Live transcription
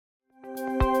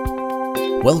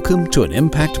Welcome to an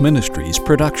Impact Ministries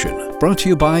production, brought to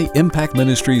you by Impact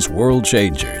Ministries World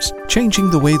Changers,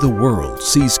 changing the way the world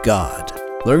sees God.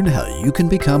 Learn how you can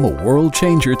become a world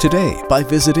changer today by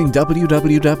visiting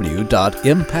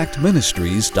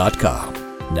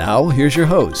www.impactministries.com. Now, here's your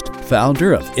host,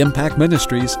 founder of Impact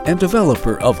Ministries and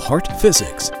developer of Heart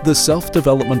Physics, the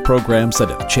self-development programs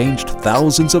that have changed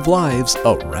thousands of lives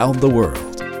around the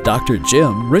world, Dr.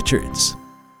 Jim Richards.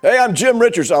 Hey, I'm Jim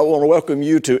Richards. I want to welcome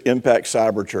you to Impact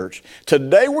Cyber Church.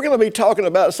 Today we're going to be talking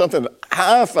about something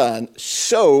I find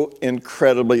so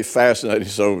incredibly fascinating.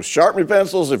 So sharpen your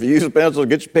pencils. If you use a pencil,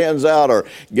 get your pens out or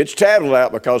get your tablet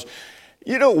out, because,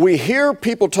 you know, we hear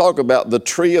people talk about the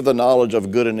tree of the knowledge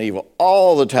of good and evil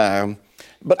all the time.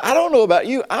 But I don't know about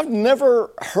you, I've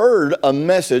never heard a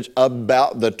message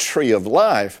about the tree of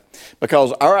life,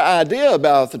 because our idea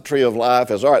about the tree of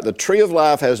life is, all right, the tree of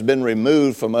life has been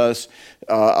removed from us,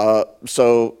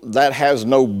 so that has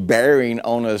no bearing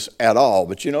on us at all.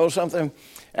 But you know something?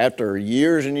 After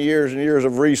years and years and years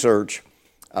of research,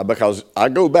 because I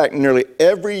go back nearly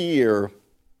every year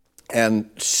and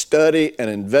study and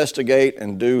investigate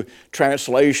and do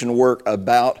translation work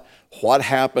about what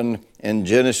happened in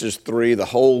Genesis 3, the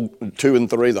whole 2 and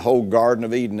 3, the whole Garden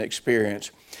of Eden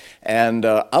experience. And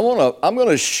I'm going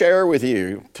to share with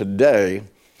you today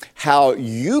how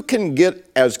you can get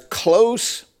as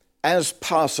close as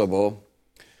possible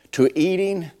to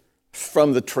eating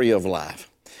from the tree of life.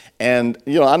 And,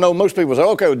 you know, I know most people say,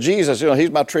 okay, well, Jesus, you know,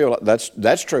 he's my tree of life.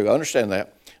 That's true. I understand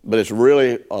that. But it's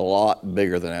really a lot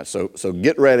bigger than that. So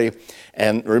get ready.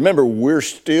 And remember, we're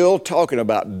still talking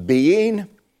about being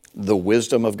the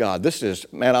wisdom of God. This is,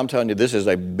 man, I'm telling you, this is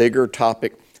a bigger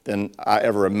topic than I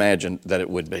ever imagined that it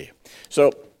would be. So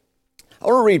I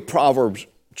want to read Proverbs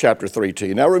chapter 3 to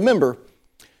you. Now remember,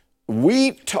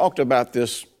 we talked about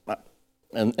this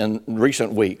in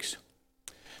recent weeks.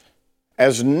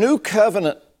 As New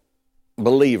Covenant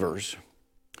believers,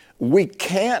 we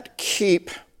can't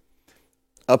keep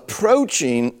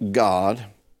approaching God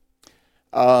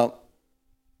and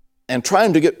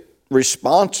trying to get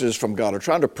responses from God, or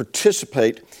trying to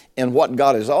participate in what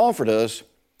God has offered us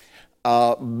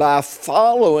by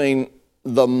following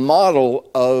the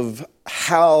model of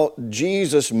how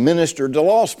Jesus ministered to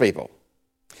lost people.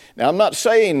 Now, I'm not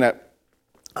saying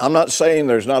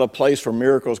there's not a place for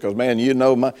miracles, because, man, you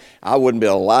know, I wouldn't be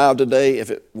alive today if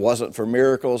it wasn't for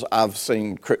miracles. I've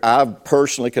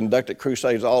personally conducted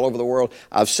crusades all over the world.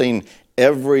 I've seen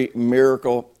every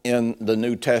miracle in the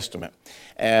New Testament,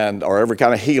 or every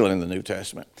kind of healing in the New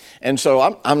Testament. And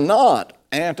so I'm not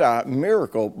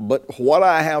anti-miracle, but what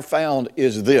I have found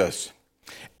is this.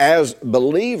 As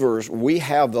believers, we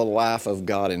have the life of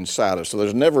God inside us. So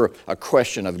there's never a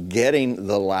question of getting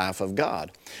the life of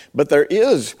God. But there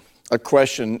is a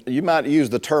question, you might use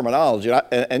the terminology,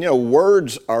 and you know,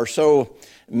 words are so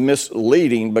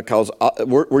misleading, because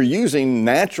we're using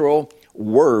natural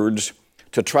words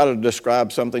to try to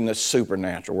describe something that's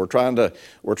supernatural. We're trying to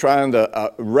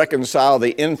reconcile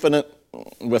the infinite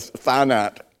with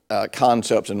finite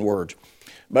concepts and words.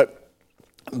 But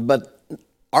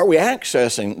are we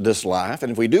accessing this life?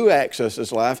 And if we do access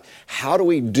this life, how do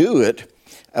we do it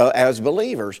as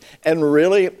believers? And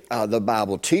really, the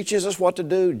Bible teaches us what to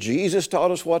do. Jesus taught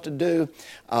us what to do.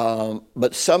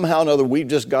 But somehow or another, we've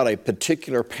just got a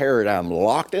particular paradigm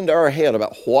locked into our head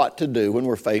about what to do when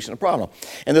we're facing a problem.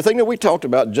 And the thing that we talked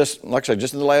about, just like I said,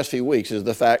 just in the last few weeks, is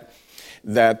the fact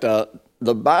that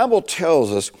the Bible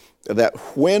tells us that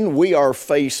when we are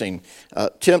facing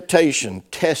temptation,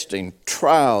 testing,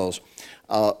 trials,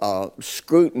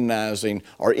 scrutinizing,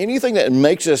 or anything that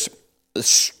makes us,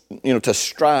 you know, to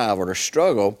strive or to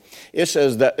struggle, it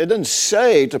says that it doesn't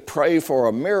say to pray for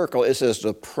a miracle. It says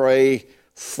to pray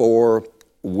for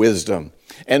wisdom.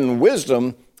 And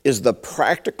wisdom is the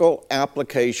practical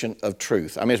application of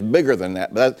truth. I mean, it's bigger than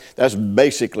that, but that's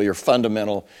basically your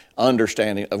fundamental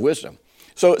understanding of wisdom.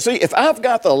 So, see, if I've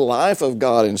got the life of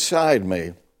God inside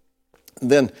me,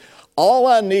 then all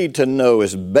I need to know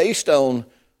is, based on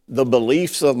the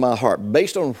beliefs of my heart,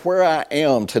 based on where I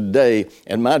am today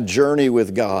in my journey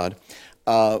with God,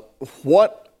 how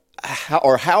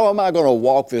am I going to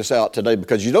walk this out today?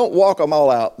 Because you don't walk them all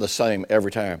out the same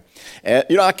every time. And,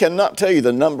 you know, I cannot tell you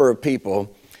the number of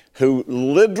people who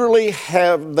literally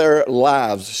have their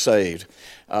lives saved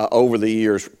over the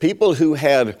years. People who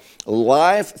had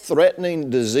life-threatening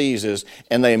diseases,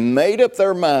 and they made up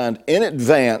their mind in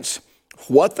advance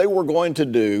what they were going to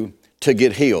do to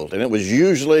get healed. And it was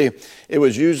usually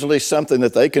something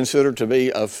that they considered to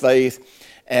be of faith.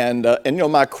 And you know,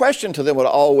 my question to them would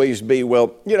always be,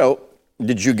 well, you know,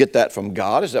 did you get that from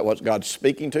God? Is that what God's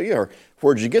speaking to you? Or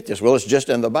where'd you get this? Well, it's just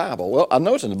in the Bible. Well, I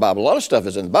know it's in the Bible. A lot of stuff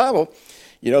is in the Bible.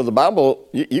 You know, the Bible,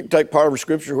 you can take part of a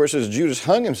scripture where it says Judas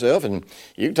hung himself, and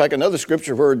you can take another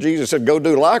scripture where Jesus said, go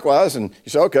do likewise, and you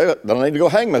say, okay, then I need to go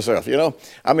hang myself, you know.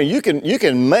 I mean, you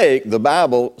can make the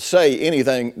Bible say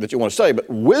anything that you want to say, but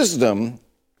wisdom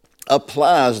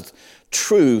applies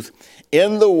truth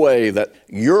in the way that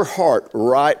your heart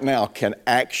right now can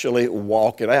actually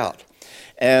walk it out.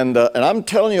 And I'm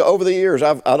telling you, over the years,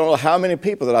 I don't know how many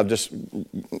people that I've just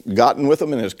gotten with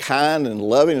them and as kind and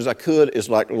loving as I could. It's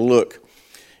like, look,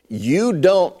 you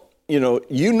know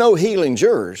healing's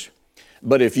yours,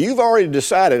 but if you've already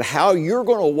decided how you're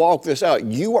going to walk this out,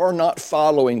 you are not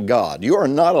following God. You are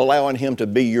not allowing Him to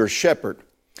be your shepherd.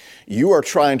 You are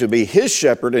trying to be His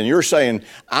shepherd, and you're saying,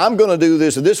 I'm going to do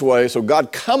this way, so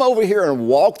God, come over here and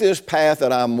walk this path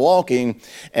that I'm walking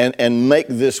and make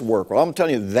this work. Well, I'm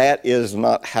telling you, that is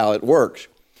not how it works.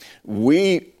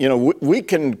 We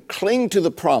can cling to the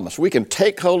promise. We can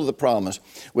take hold of the promise.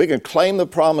 We can claim the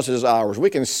promise as ours. We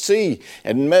can see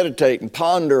and meditate and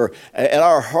ponder in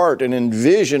our heart and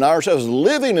envision ourselves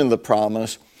living in the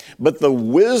promise. But the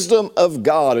wisdom of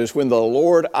God is when the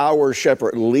Lord, our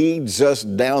shepherd, leads us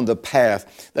down the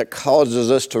path that causes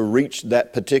us to reach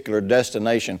that particular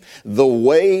destination. The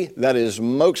way that is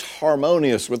most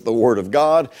harmonious with the Word of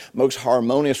God, most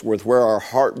harmonious with where our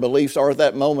heart beliefs are at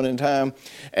that moment in time,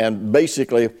 and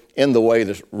basically in the way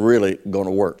that's really going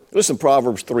to work. Listen,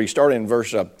 Proverbs 3, starting in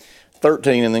verse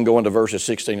 13 and then going to verses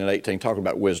 16 and 18, talking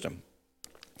about wisdom.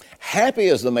 Happy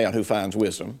is the man who finds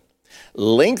wisdom.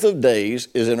 Length of days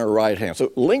is in her right hand.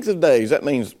 So length of days, that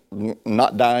means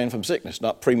not dying from sickness,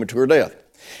 not premature death.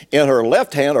 In her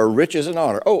left hand are riches and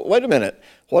honor. Oh, wait a minute.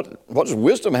 What does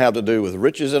wisdom have to do with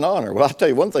riches and honor? Well, I'll tell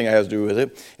you one thing it has to do with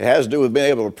it. It has to do with being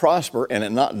able to prosper and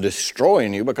it not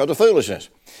destroying you because of foolishness.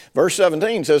 Verse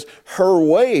 17 says, her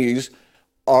ways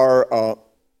are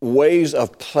ways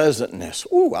of pleasantness.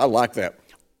 Ooh, I like that.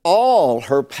 All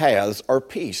her paths are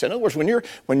peace. In other words, when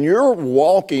you're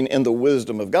walking in the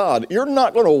wisdom of God, you're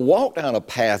not going to walk down a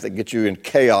path that gets you in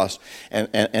chaos and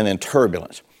in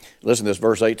turbulence. Listen to this,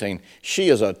 verse 18. She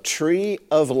is a tree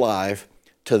of life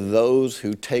to those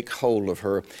who take hold of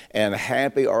her, and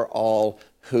happy are all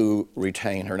who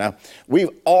retain her. Now, we've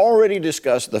already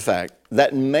discussed the fact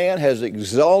that man has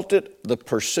exalted the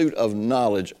pursuit of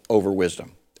knowledge over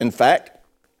wisdom. In fact,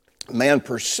 man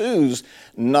pursues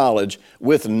knowledge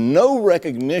with no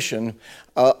recognition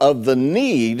of the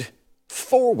need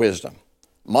for wisdom.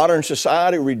 Modern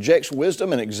society rejects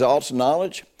wisdom and exalts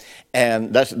knowledge,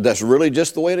 and that's really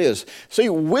just the way it is. See,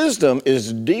 wisdom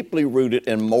is deeply rooted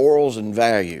in morals and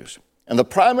values. And the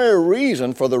primary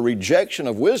reason for the rejection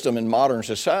of wisdom in modern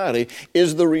society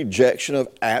is the rejection of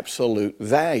absolute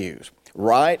values.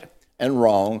 Right and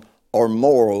wrong or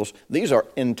morals, these are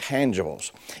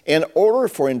intangibles. In order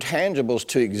for intangibles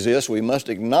to exist, we must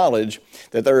acknowledge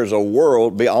that there is a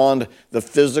world beyond the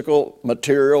physical,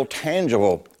 material,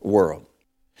 tangible world.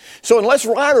 So unless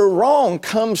right or wrong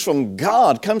comes from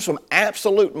God, comes from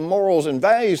absolute morals and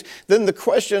values, then the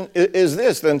question is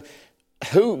this, then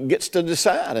who gets to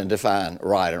decide and define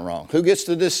right and wrong? Who gets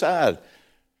to decide?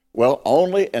 Well,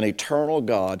 only an eternal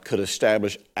God could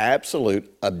establish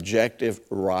absolute, objective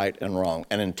right and wrong.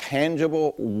 An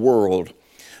intangible world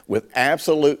with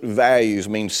absolute values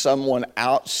means someone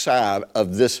outside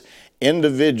of this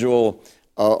individual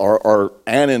or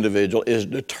an individual is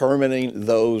determining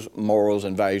those morals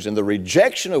and values. And the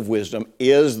rejection of wisdom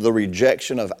is the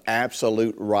rejection of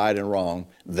absolute right and wrong,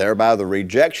 thereby the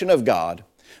rejection of God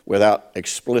without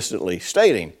explicitly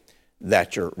stating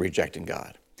that you're rejecting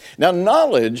God. Now,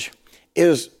 knowledge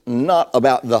is not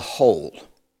about the whole.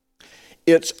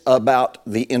 It's about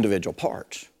the individual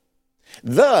parts.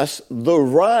 Thus, the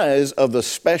rise of the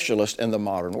specialist in the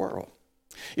modern world.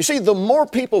 You see, the more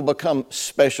people become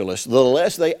specialists, the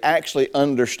less they actually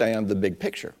understand the big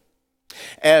picture.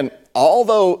 And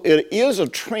although it is a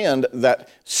trend that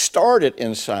started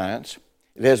in science,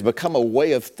 it has become a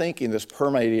way of thinking that's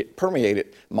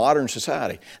permeated modern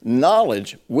society.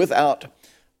 Knowledge without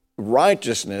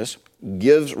righteousness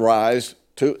gives rise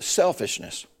to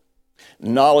selfishness.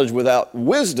 Knowledge without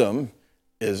wisdom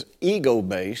is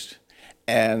ego-based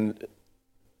and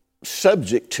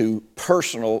subject to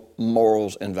personal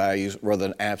morals and values rather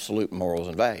than absolute morals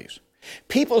and values.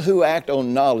 People who act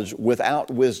on knowledge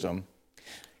without wisdom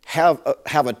have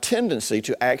a tendency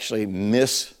to actually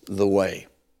miss the way.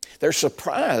 They're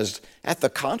surprised at the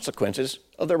consequences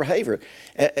of their behavior.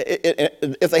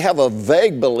 If they have a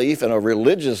vague belief in a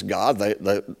religious God,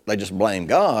 they just blame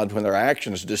God when their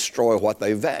actions destroy what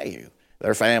they value,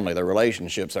 their family, their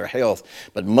relationships, their health,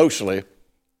 but mostly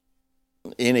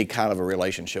any kind of a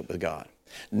relationship with God.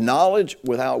 Knowledge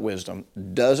without wisdom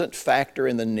doesn't factor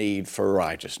in the need for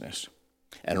righteousness.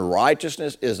 And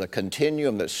righteousness is a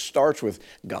continuum that starts with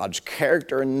God's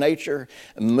character and nature,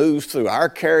 and moves through our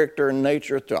character and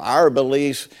nature, through our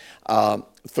beliefs,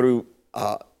 through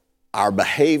our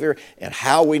behavior, and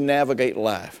how we navigate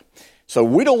life. So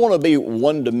we don't want to be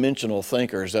one-dimensional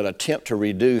thinkers that attempt to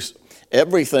reduce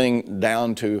everything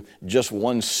down to just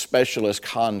one specialist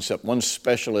concept, one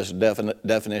specialist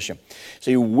definition.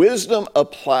 See, wisdom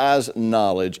applies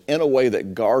knowledge in a way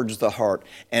that guards the heart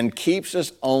and keeps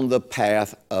us on the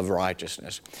path of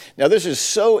righteousness. Now, this is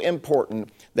so important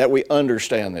that we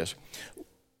understand this.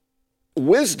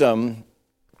 Wisdom,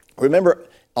 remember,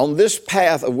 on this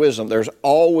path of wisdom, there's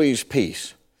always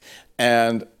peace.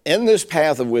 And in this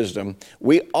path of wisdom,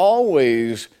 we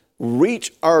always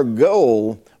reach our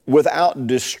goal without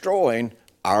destroying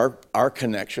our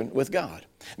connection with God.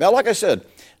 Now, like I said,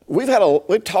 we've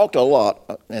talked a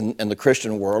lot in the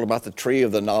Christian world about the tree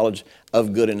of the knowledge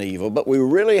of good and evil, but we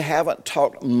really haven't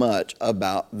talked much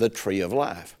about the tree of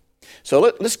life. So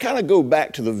let's kind of go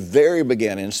back to the very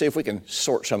beginning and see if we can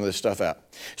sort some of this stuff out.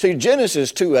 See,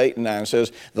 Genesis 2:8-9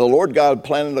 says, "The Lord God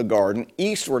planted a garden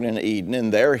eastward in Eden,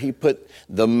 and there he put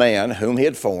the man whom he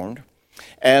had formed."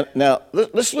 And now,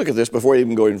 let's look at this before we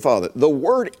even go any farther. The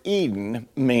word Eden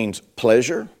means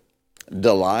pleasure,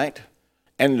 delight,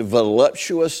 and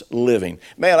voluptuous living.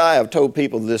 Man, I have told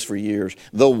people this for years.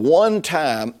 The one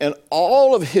time in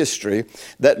all of history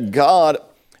that God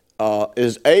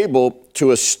is able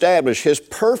to establish his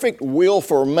perfect will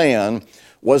for man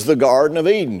was the Garden of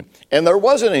Eden. And there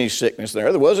wasn't any sickness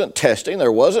there. There wasn't testing.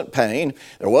 There wasn't pain.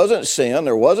 There wasn't sin.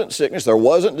 There wasn't sickness. There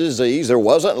wasn't disease. There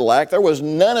wasn't lack. There was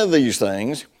none of these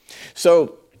things.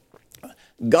 So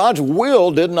God's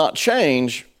will did not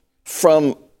change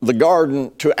from the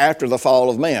garden to after the fall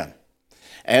of man.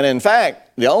 And in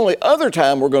fact, the only other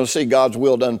time we're going to see God's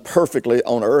will done perfectly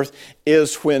on earth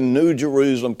is when New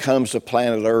Jerusalem comes to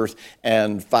planet earth,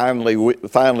 and finally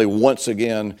once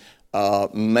again,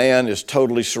 man is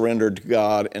totally surrendered to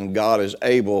God, and God is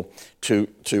able to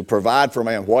provide for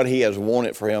man what he has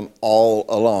wanted for him all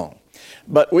along.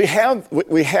 But we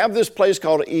have this place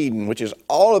called Eden, which is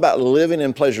all about living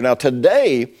in pleasure. Now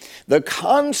today, the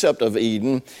concept of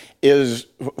Eden is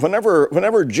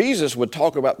whenever Jesus would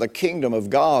talk about the kingdom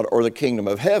of God or the kingdom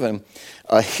of heaven,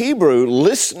 a Hebrew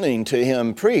listening to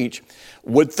him preach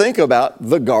would think about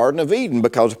the Garden of Eden,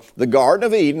 because the Garden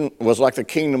of Eden was like the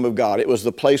kingdom of God. It was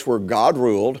the place where God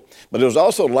ruled, but it was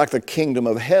also like the kingdom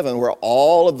of heaven where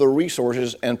all of the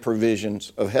resources and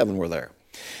provisions of heaven were there.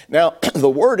 Now, the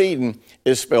word Eden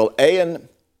is spelled Ayin,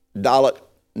 Dalet,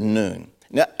 Nun.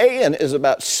 Now, Ayin is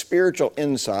about spiritual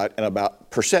insight and about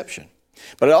perception.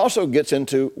 But it also gets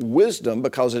into wisdom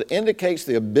because it indicates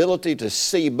the ability to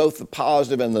see both the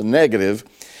positive and the negative.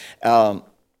 In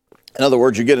other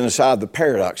words, you get inside the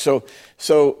paradox. So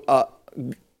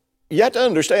you have to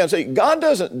understand, see, God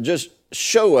doesn't just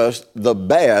show us the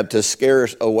bad to scare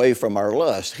us away from our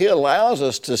lust. He allows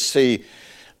us to see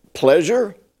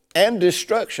pleasure and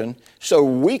destruction so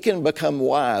we can become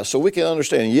wise, so we can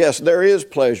understand, yes, there is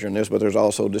pleasure in this, but there's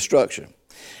also destruction.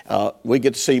 We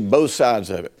get to see both sides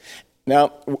of it.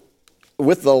 Now,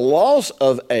 with the loss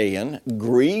of Ayin,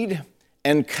 greed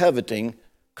and coveting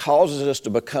causes us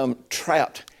to become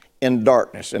trapped in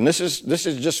darkness. And this is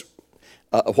just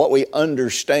what we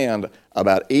understand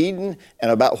about Eden and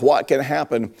about what can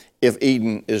happen if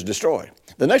Eden is destroyed.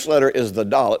 The next letter is the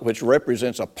Dalet, which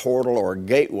represents a portal or a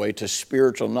gateway to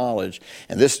spiritual knowledge.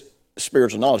 And this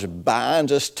spiritual knowledge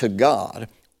binds us to God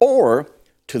or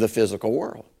to the physical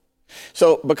world.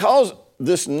 So because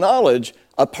this knowledge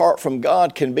apart from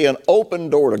God can be an open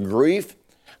door to grief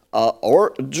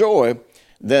or joy,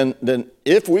 then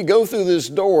if we go through this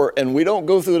door and we don't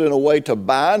go through it in a way to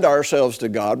bind ourselves to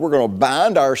God, we're going to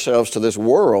bind ourselves to this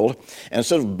world. And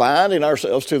instead of binding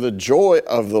ourselves to the joy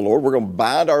of the Lord, we're going to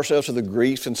bind ourselves to the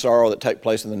griefs and sorrow that take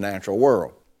place in the natural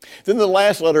world. Then the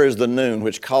last letter is the Nun,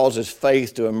 which causes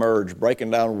faith to emerge,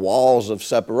 breaking down walls of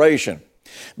separation.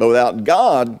 But without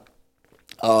God,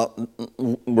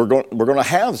 we're going to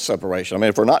have separation. I mean,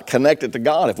 if we're not connected to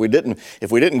God, if we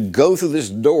didn't go through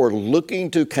this door looking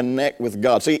to connect with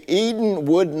God. See, Eden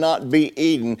would not be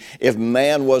Eden if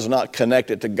man was not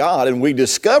connected to God, and we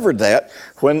discovered that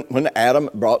when Adam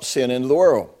brought sin into the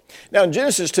world. Now in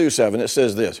Genesis 2:7 it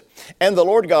says this, "And the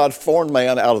Lord God formed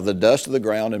man out of the dust of the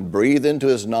ground and breathed into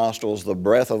his nostrils the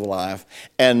breath of life,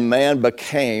 and man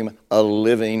became a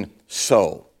living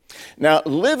soul." Now,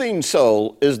 living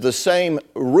soul is the same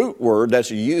root word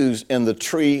that's used in the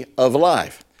tree of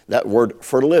life, that word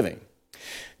for living.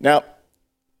 Now,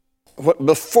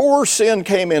 before sin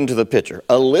came into the picture,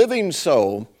 a living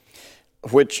soul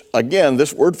which again,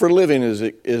 this word for living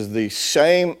is the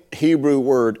same Hebrew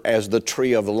word as the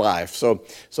tree of life. So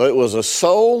it was a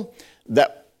soul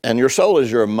and your soul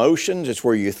is your emotions. It's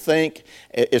where you think.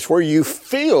 It's where you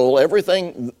feel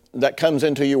everything that comes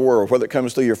into your world, whether it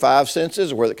comes through your five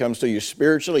senses or whether it comes to you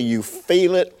spiritually. You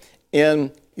feel it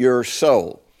in your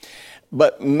soul.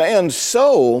 But man's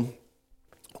soul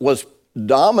was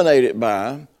dominated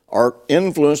by or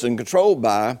influenced and controlled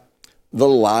by the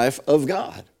life of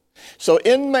God. So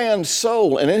in man's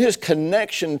soul and in his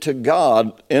connection to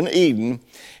God in Eden,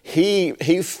 he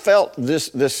felt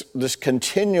this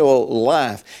continual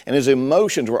life, and his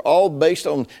emotions were all based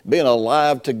on being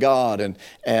alive to God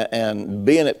and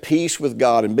being at peace with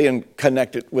God and being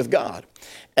connected with God.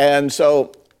 And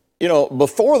so,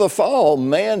 before the fall,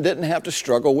 man didn't have to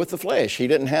struggle with the flesh. He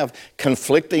didn't have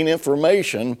conflicting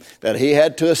information that he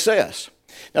had to assess.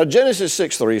 Now, Genesis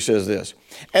 6:3 says this,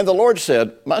 "And the Lord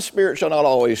said, My spirit shall not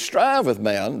always strive with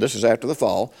man," this is after the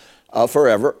fall,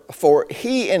 "forever, for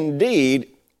he indeed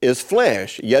is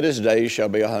flesh, yet his days shall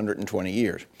be 120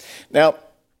 years. Now,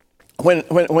 when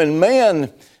man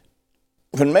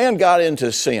got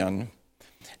into sin,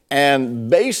 and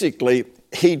basically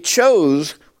he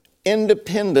chose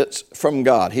independence from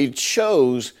God. He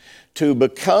chose to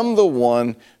become the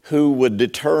one who would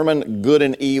determine good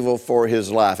and evil for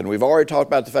his life. And we've already talked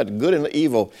about the fact that good and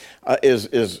evil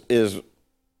is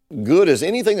good as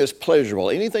anything that's pleasurable,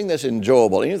 anything that's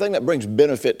enjoyable, anything that brings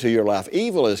benefit to your life.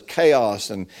 Evil is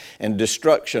chaos and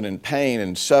destruction and pain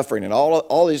and suffering and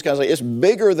all these kinds of things. It's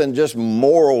bigger than just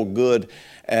moral good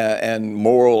and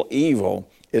moral evil.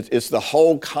 It's the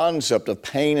whole concept of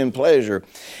pain and pleasure.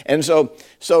 And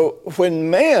so when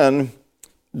man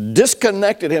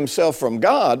disconnected himself from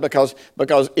God, because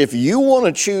if you want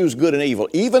to choose good and evil,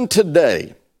 even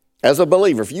today, as a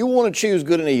believer, if you want to choose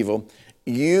good and evil,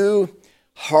 you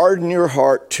harden your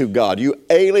heart to God. You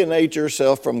alienate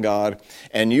yourself from God,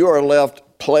 and you are left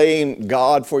playing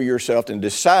God for yourself and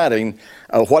deciding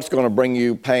what's going to bring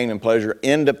you pain and pleasure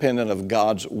independent of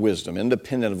God's wisdom,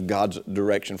 independent of God's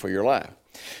direction for your life.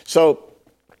 So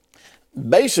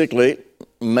basically,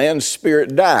 man's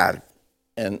spirit died.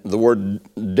 And the word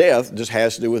death just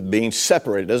has to do with being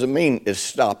separated. It doesn't mean it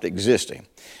stopped existing.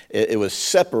 It was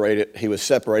separated. He was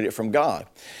separated from God.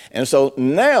 And so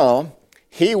now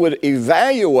he would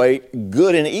evaluate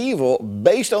good and evil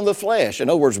based on the flesh. In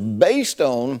other words, based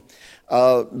on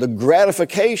the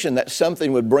gratification that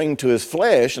something would bring to his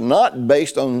flesh, not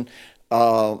based on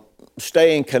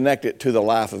staying connected to the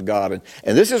life of God.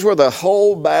 And this is where the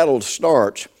whole battle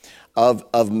starts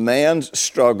of man's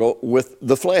struggle with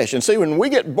the flesh. And see, when we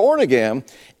get born again,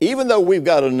 even though we've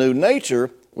got a new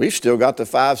nature, we've still got the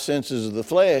five senses of the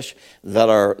flesh that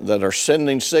are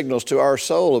sending signals to our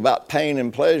soul about pain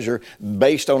and pleasure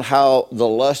based on how the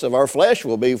lust of our flesh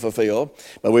will be fulfilled.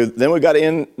 But then we got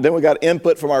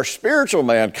input from our spiritual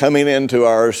man coming into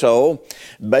our soul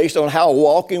based on how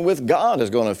walking with God is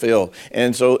going to feel.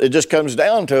 And so it just comes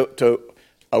down to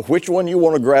which one you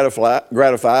want to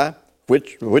gratify,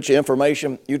 which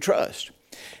information you trust.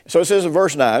 So it says in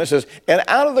verse 9, it says, "And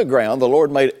out of the ground the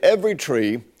Lord made every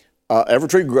tree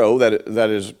grow that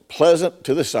is pleasant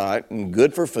to the sight and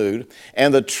good for food.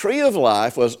 And the tree of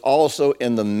life was also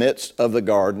in the midst of the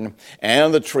garden,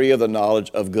 and the tree of the knowledge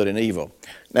of good and evil."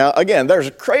 Now, again, there's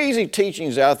crazy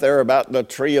teachings out there about the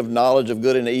tree of knowledge of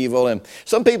good and evil, and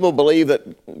some people believe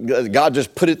that God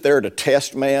just put it there to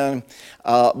test man.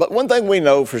 But one thing we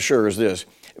know for sure is this: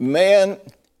 man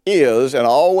is and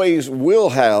always will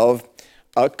have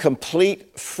a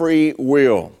complete free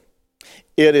will.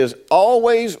 It is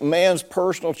always man's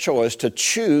personal choice to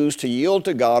choose to yield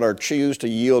to God or choose to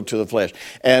yield to the flesh.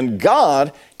 And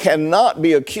God cannot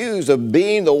be accused of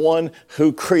being the one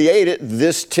who created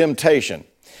this temptation.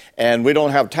 And we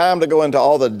don't have time to go into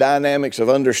all the dynamics of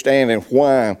understanding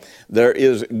why there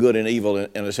is good and evil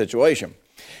in a situation.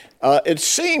 It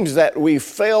seems that we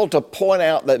fail to point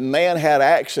out that man had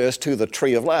access to the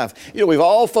tree of life. We've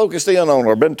all focused in on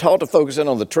or been taught to focus in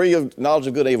on the tree of knowledge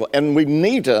of good and evil, and we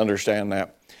need to understand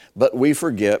that. But we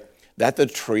forget that the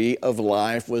tree of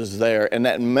life was there and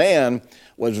that man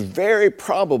was very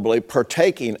probably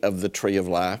partaking of the tree of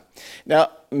life. Now,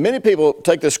 many people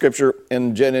take the scripture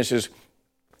in Genesis,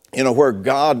 where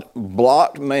God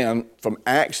blocked man from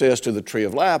access to the tree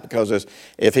of life because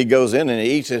if he goes in and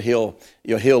he eats it, he'll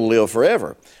live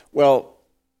forever. Well,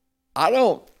 I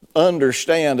don't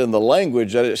understand in the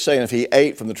language that it's saying if he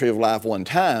ate from the tree of life one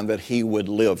time that he would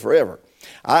live forever.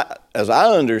 As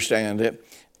I understand it,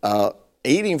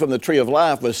 eating from the tree of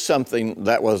life was something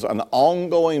that was an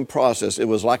ongoing process. It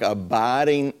was like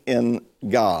abiding in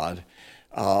God.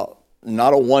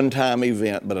 not a one-time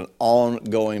event, but an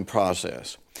ongoing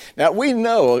process. Now, we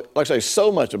know, like I say,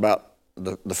 so much about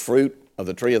the fruit of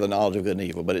the tree of the knowledge of good and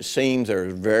evil, but it seems there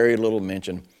is very little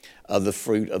mention of the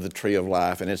fruit of the tree of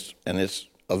life and its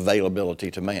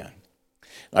availability to man.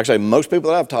 Like I say, most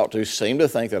people that I've talked to seem to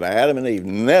think that Adam and Eve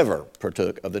never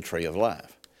partook of the tree of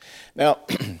life. Now,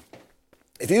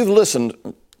 if you've listened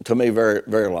to me very,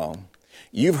 very long,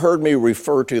 you've heard me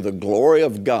refer to the glory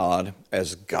of God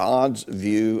as God's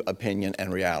view, opinion,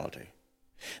 and reality.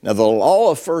 Now, the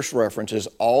law of first reference is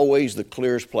always the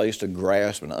clearest place to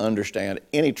grasp and understand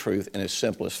any truth in its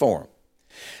simplest form.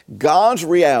 God's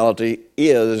reality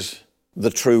is the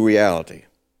true reality.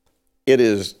 It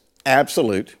is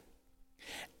absolute,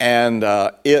 and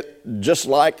it, just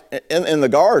like in the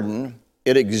garden,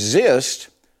 it exists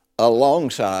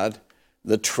alongside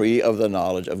the tree of the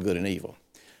knowledge of good and evil.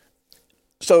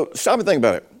 So stop and think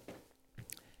about it.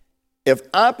 If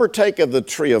I partake of the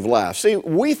tree of life, see,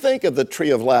 we think of the tree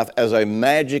of life as a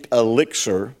magic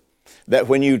elixir that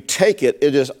when you take it,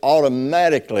 it just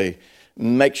automatically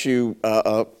makes you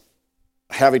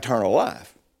have eternal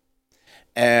life.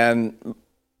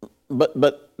 But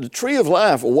the tree of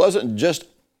life wasn't just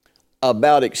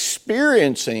about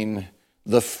experiencing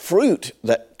the fruit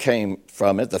that came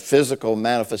from it, the physical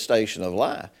manifestation of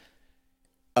life.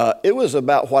 It was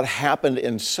about what happened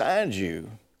inside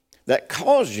you that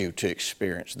caused you to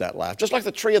experience that life. Just like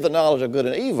the tree of the knowledge of good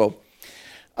and evil,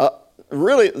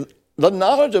 really, the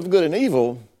knowledge of good and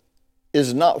evil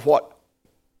is not what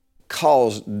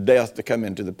caused death to come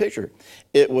into the picture.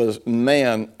 It was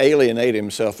man alienating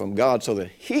himself from God so that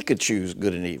he could choose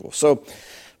good and evil. So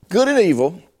good and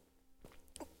evil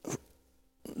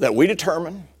that we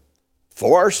determine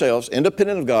for ourselves,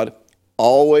 independent of God,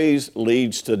 always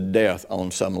leads to death on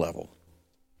some level.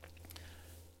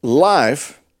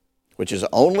 Life, which is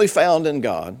only found in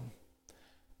God,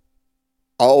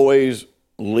 always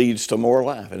leads to more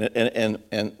life.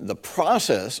 And the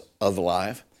process of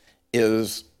life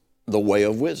is the way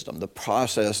of wisdom. The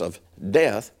process of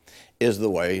death is the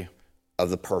way of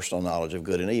the personal knowledge of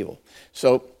good and evil.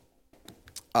 So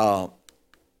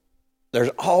there's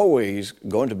always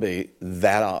going to be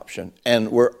that option,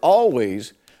 and we're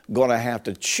always going to have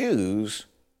to choose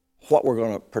what we're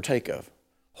going to partake of,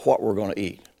 what we're going to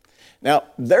eat. Now,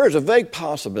 there's a vague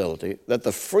possibility that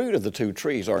the fruit of the two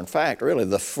trees are, in fact, really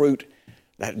the fruit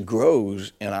that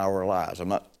grows in our lives. I'm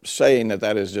not saying that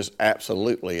that is just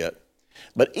absolutely it,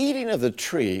 but eating of the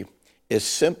tree is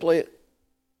simply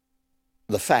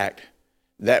the fact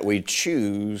that we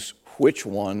choose which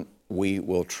one we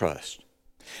will trust.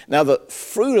 Now, the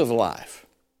fruit of life,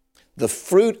 the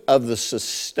fruit of the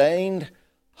sustained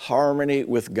harmony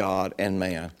with God and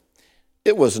man,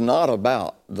 it was not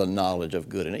about the knowledge of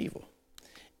good and evil.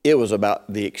 It was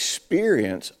about the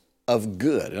experience of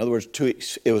good. In other words,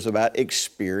 it was about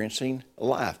experiencing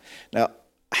life. Now,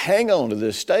 hang on to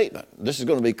this statement. This is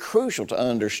going to be crucial to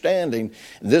understanding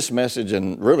this message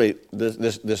and really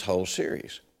this whole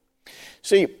series.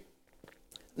 See,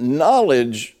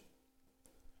 knowledge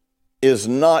is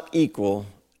not equal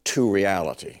to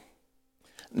reality.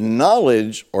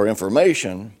 Knowledge or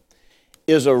information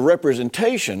is a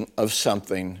representation of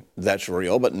something that's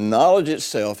real, but knowledge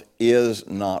itself is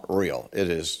not real. It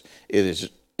is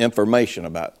information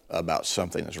about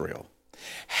something that's real.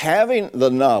 Having the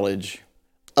knowledge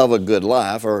of a good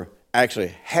life, or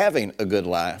actually having a good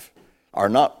life, are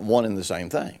not one and the same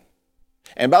thing.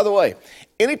 And by the way,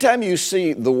 anytime you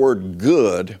see the word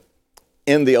good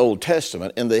in the Old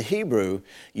Testament, in the Hebrew,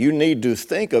 you need to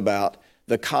think about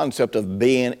the concept of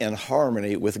being in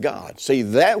harmony with God. See,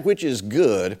 that which is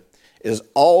good is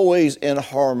always in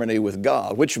harmony with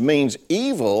God, which means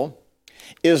evil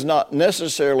is not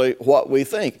necessarily what we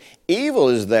think. Evil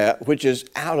is that which is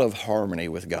out of harmony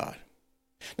with God.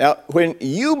 Now, when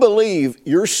you believe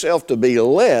yourself to be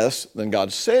less than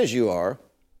God says you are,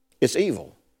 it's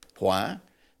evil. Why?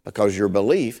 Because your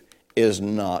belief is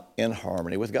not in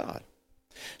harmony with God.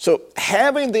 So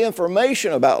having the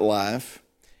information about life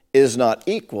is not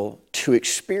equal to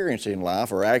experiencing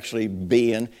life or actually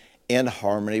being in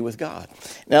harmony with God.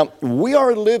 Now, we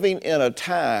are living in a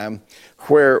time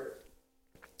where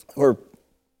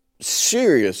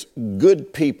serious,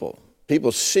 good people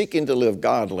seeking to live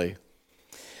godly,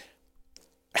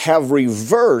 have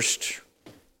reversed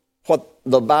what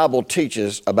the Bible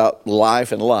teaches about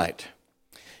life and light.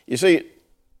 You see,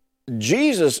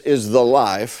 Jesus is the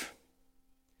life,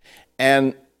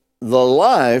 and the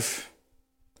life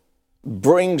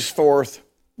brings forth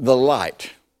the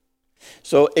light.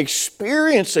 So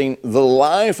experiencing the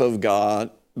life of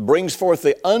God brings forth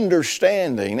the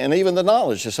understanding and even the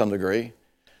knowledge to some degree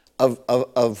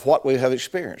of what we have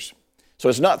experienced. So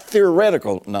it's not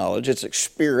theoretical knowledge, it's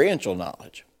experiential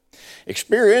knowledge.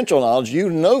 Experiential knowledge,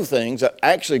 you know things that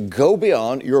actually go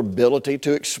beyond your ability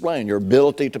to explain, your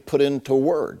ability to put into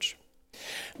words.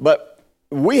 But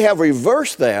we have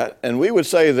reversed that, and we would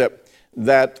say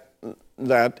that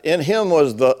in him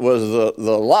was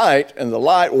the light, and the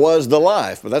light was the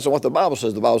life. But that's not what the Bible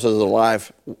says. The Bible says the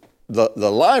life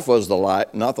was the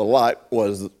light, not the light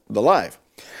was the life.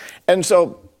 And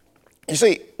so, you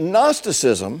see,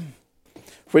 Gnosticism,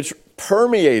 which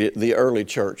permeated the early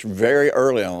church very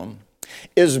early on,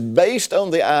 is based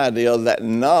on the idea that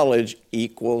knowledge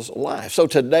equals life. So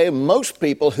today, most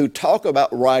people who talk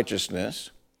about righteousness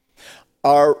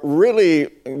are really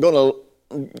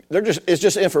it's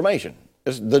just information.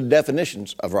 It's the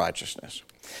definitions of righteousness.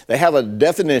 They have a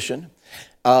definition,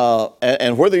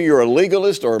 and whether you're a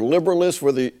legalist or a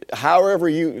liberalist, however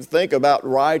you think about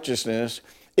righteousness,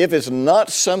 if it's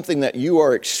not something that you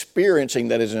are experiencing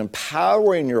that is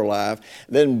empowering your life,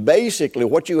 then basically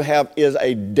what you have is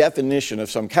a definition of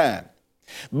some kind.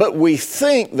 But we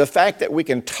think the fact that we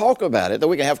can talk about it, that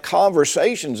we can have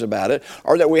conversations about it,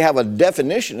 or that we have a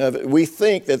definition of it, we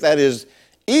think that is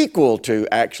equal to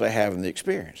actually having the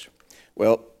experience.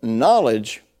 Well,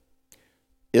 knowledge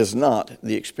is not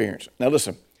the experience. Now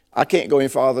listen, I can't go any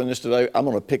farther than this today. I'm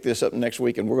going to pick this up next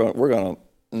week, and we're going to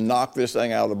knock this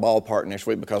thing out of the ballpark next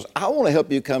week, because I want to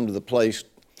help you come to the place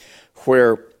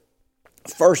where,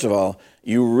 first of all,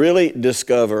 you really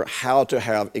discover how to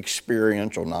have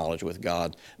experiential knowledge with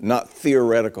God, not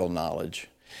theoretical knowledge.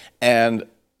 And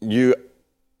you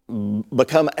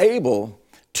become able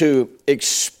to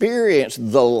experience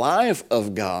the life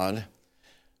of God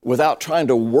without trying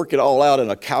to work it all out in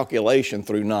a calculation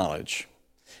through knowledge.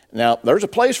 Now, there's a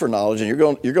place for knowledge, and you're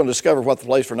going to discover what the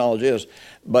place for knowledge is.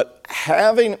 But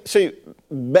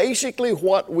basically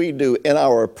what we do in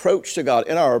our approach to God,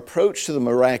 in our approach to the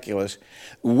miraculous,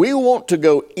 we want to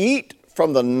go eat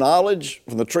from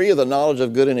the tree of the knowledge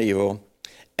of good and evil,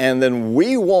 and then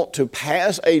we want to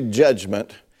pass a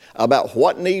judgment about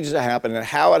what needs to happen and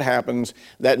how it happens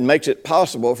that makes it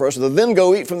possible for us to then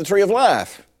go eat from the tree of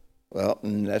life. Well,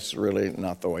 that's really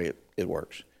not the way it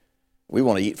works. We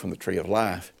want to eat from the tree of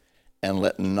life and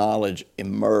let knowledge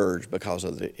emerge because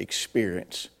of the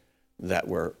experience that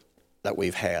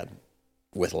we've had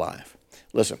with life.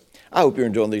 Listen, I hope you're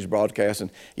enjoying these broadcasts. And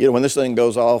when this thing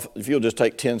goes off, if you'll just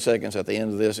take 10 seconds at the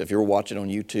end of this, if you're watching on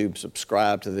YouTube,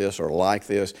 subscribe to this or like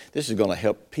this. This is going to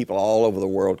help people all over the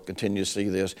world continue to see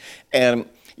this. And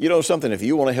you know something, if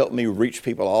you want to help me reach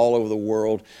people all over the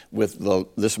world with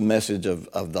this message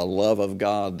of the love of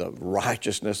God, the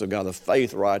righteousness of God, the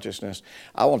faith righteousness,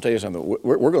 I want to tell you something.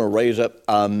 We're going to raise up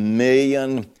 1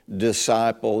 billion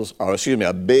disciples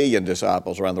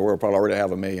around the world. Probably already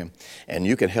have 1 million. And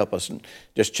you can help us.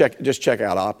 Just check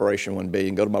out Operation 1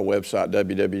 Billion. Go to my website,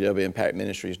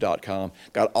 www.impactministries.com.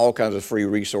 Got all kinds of free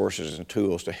resources and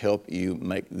tools to help you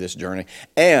make this journey.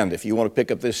 And if you want to pick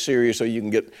up this series so you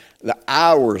can get the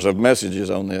hours of messages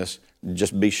on this,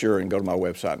 just be sure and go to my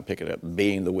website and pick it up,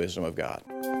 Being the Wisdom of God.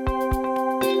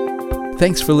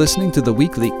 Thanks for listening to the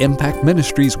weekly Impact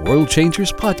Ministries World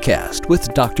Changers podcast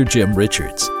with Dr. Jim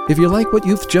Richards. If you like what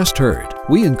you've just heard,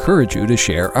 we encourage you to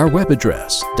share our web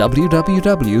address,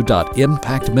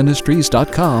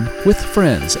 www.impactministries.com, with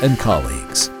friends and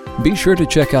colleagues. Be sure to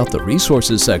check out the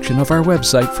resources section of our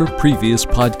website for previous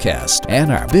podcasts and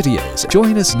our videos.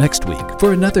 Join us next week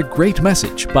for another great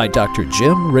message by Dr.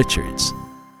 Jim Richards.